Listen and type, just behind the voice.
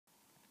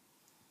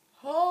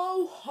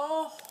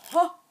ho,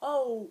 ho,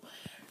 ho!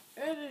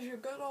 It is your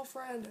good old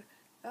friend,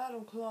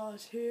 Adam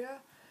Claus here,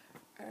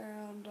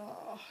 and,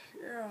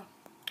 yeah,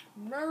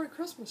 Merry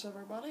Christmas,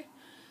 everybody.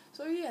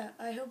 So, yeah,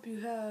 I hope you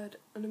had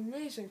an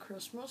amazing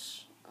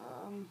Christmas.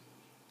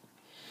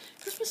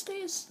 Christmas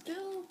Day is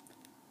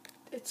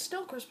it's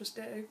still Christmas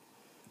Day,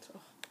 so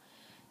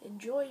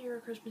enjoy your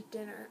Christmas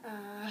dinner.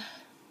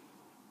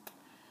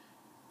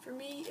 For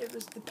me, it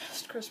was the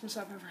best Christmas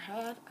I've ever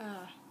had.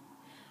 I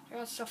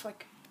got stuff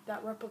like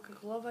that replica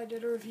glove I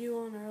did a review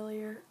on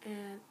earlier,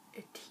 and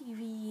a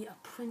TV, a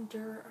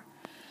printer.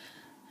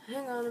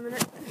 Hang on a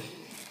minute.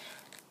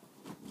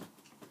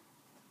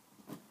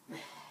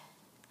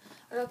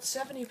 I got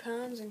 70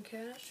 pounds in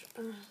cash,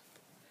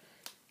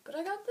 but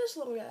I got this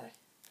little guy.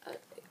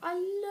 I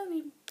love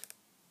him.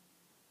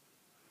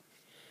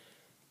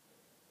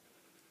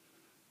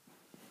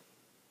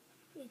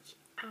 It's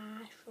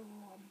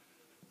awesome.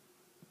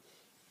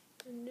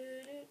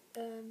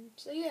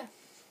 So yeah,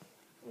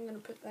 I'm gonna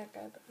put that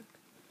guy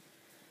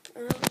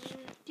back.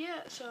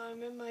 Yeah, so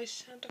I'm in my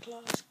Santa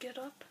Claus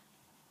get-up.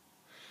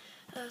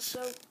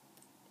 So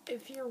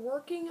if you're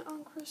working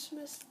on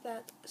Christmas,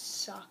 that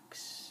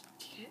sucks.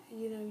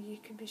 You know, you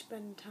could be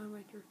spending time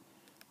with your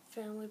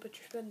family, but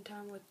you're spending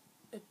time with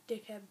a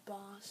dickhead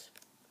boss.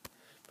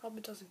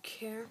 Probably doesn't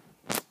care.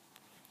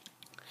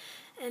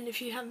 And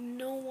if you have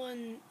no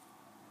one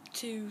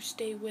to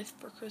stay with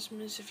for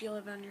Christmas, if you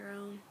live on your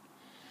own,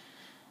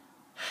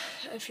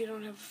 if you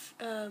don't have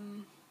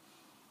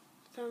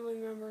family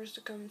members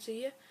to come and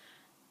see you,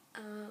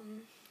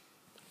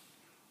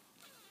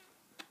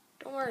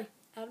 don't worry,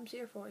 Adam's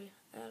here for you,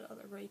 and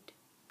other great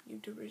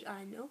YouTubers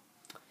I know.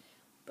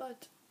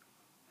 But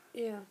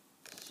yeah,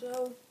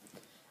 so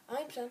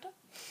I'm Santa.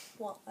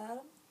 Well,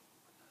 Adam,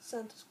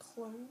 Santa's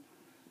clone.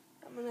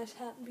 Got my nice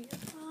hat and beard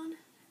on.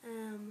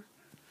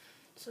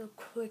 So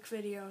quick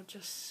video,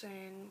 just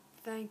saying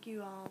thank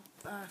you all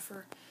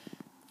for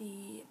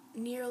the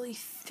nearly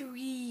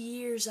 3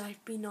 years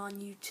I've been on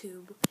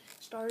YouTube.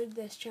 Started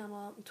this channel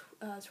out in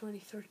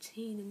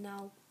 2013, and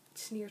now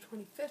it's near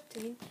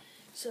 2015.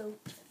 So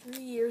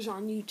 3 years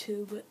on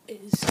YouTube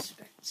is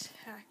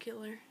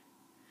spectacular.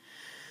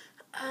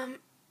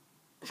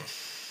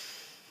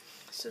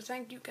 So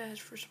thank you guys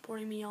for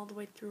supporting me all the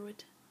way through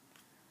it.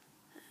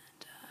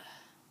 And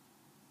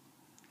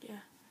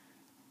yeah,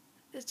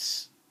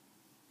 it's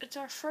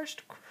our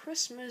first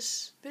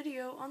Christmas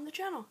video on the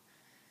channel.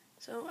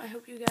 So I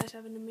hope you guys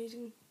have an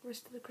amazing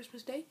rest of the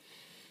Christmas day.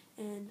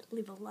 And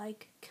leave a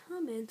like,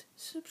 comment,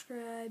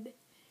 subscribe,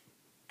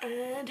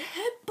 and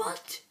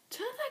headbutt to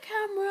the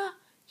camera.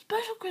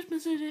 Special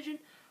Christmas edition.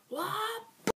 Wah!